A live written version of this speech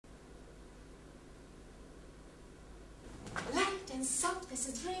and soft as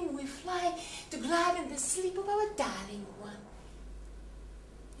a dream we fly to gladden the sleep of our darling one.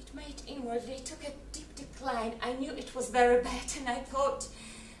 It made inwardly took a deep decline. I knew it was very bad, and I thought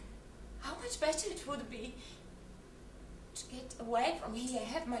how much better it would be to get away from here,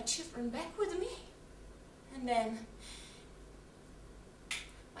 have my children back with me. And then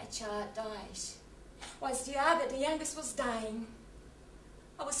my child died, whilst the other, the youngest, was dying.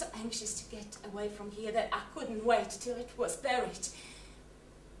 I was so anxious to get away from here that I couldn't wait till it was buried.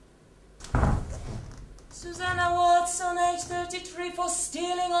 Susanna Watson, age 33, for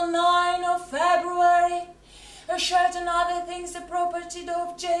stealing on 9 of February a shirt and other things the property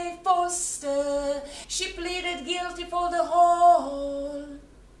of J. Foster. She pleaded guilty for the whole.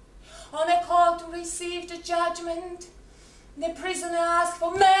 On a call to receive the judgment, the prisoner asked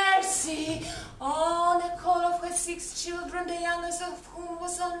for mercy. On a call of her 6 children, the youngest of whom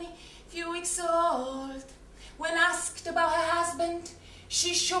was only a few weeks old. When asked about her husband,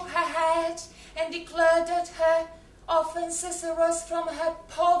 she shook her head and declared that her offences arose from her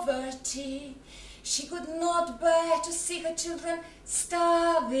poverty. She could not bear to see her children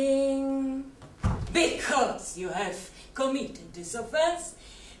starving. Because you have committed this offence,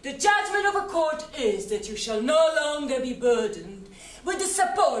 the judgment of a court is that you shall no longer be burdened with the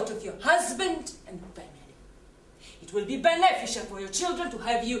support of your husband and family. It will be beneficial for your children to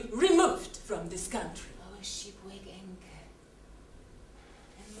have you removed from this country. Our ship weighed anchor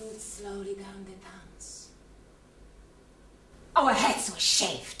and moved slowly down the Thames. Our heads were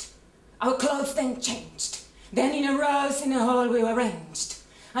shaved, our clothes then changed. Then in rows in the hall we were ranged,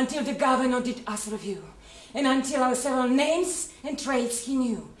 until the governor did us review, and until our several names and trades he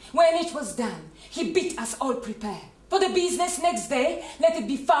knew. When it was done, he bid us all prepare for the business next day, let it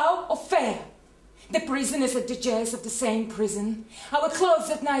be foul or fair. The prisoners at the jails of the same prison, our clothes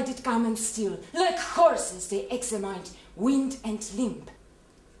at night did come and steal. Like horses they examined wind and limb.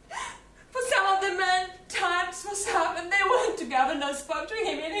 For some of the men, times was up, and they went to governor, spoke to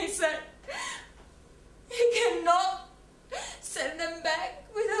him, and he said, "You cannot send them back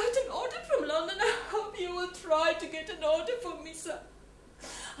without an order from London. I hope you will try to get an order for me, sir.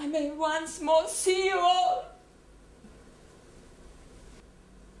 I may once more see you all."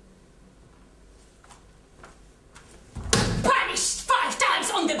 Punished 5 times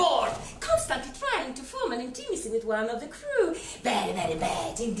on the board, constantly trying to form an intimacy with one of the crew. Very, very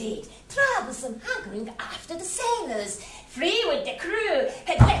bad indeed. Troublesome, hankering after the sailors. Free with the crew,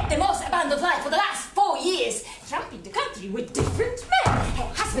 had led the most abandoned life for the last 4 years, tramping the country with different men. Her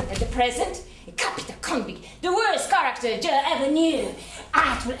husband at the present, a capital convict, the worst character Joe ever knew.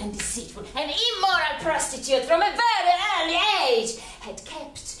 Artful and deceitful, an immoral prostitute from a very early age, had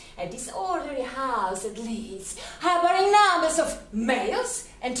kept a disorderly house at Leeds, harboring numbers of males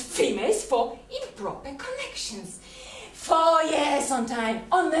and females for improper connections. 4 years on time,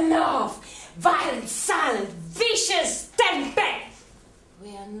 on and off, violent, silent, vicious temper.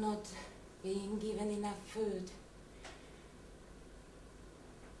 We are not being given enough food.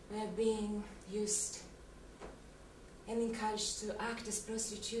 We are being used and encouraged to act as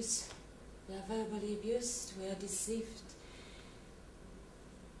prostitutes. We are verbally abused, we are deceived.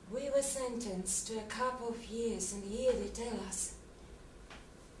 We were sentenced to a couple of years, and here they tell us,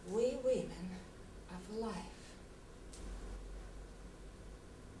 we women are for life.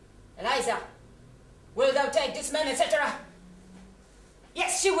 Eliza, will thou take this man, etc.?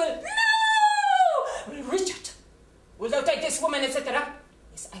 Yes, she will. No! Richard, will thou take this woman, etc.?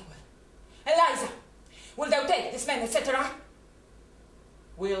 Yes, I will. Eliza, will thou take this man, etc.?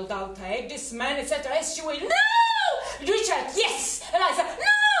 Will thou take this man, etc.? Yes, she will. No! Richard, yes! Eliza,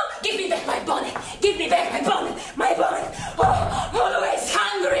 no! Give me back my bonnet! Give me back my bonnet! My bonnet! Oh, always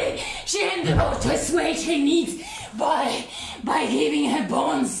hungry! She handed over to assuage her needs by giving her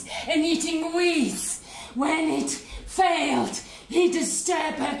bonds and eating weeds. When it failed, he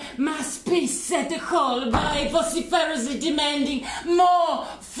disturbed her masterpiece at the hall by vociferously demanding more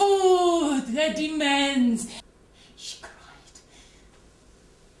food. Her demands. She cried,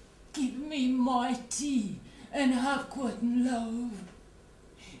 "Give me my tea and half quartern loaf,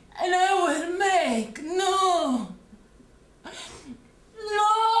 and I will make noise."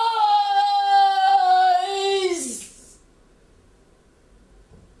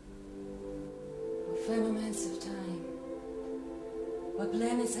 For firmaments of time, where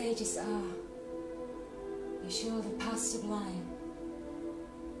planets' ages are, you show the past sublime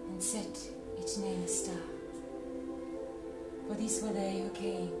and set each name a star. For these were they who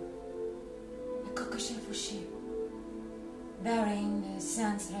came, a cockle-shell ship, bearing the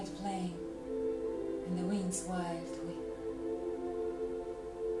sun's red flame and the wind's wild whip.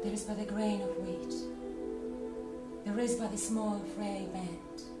 There is but a grain of wheat There is but a small frail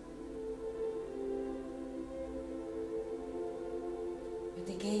band, but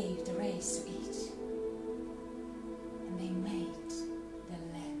they gave the race to eat, and they made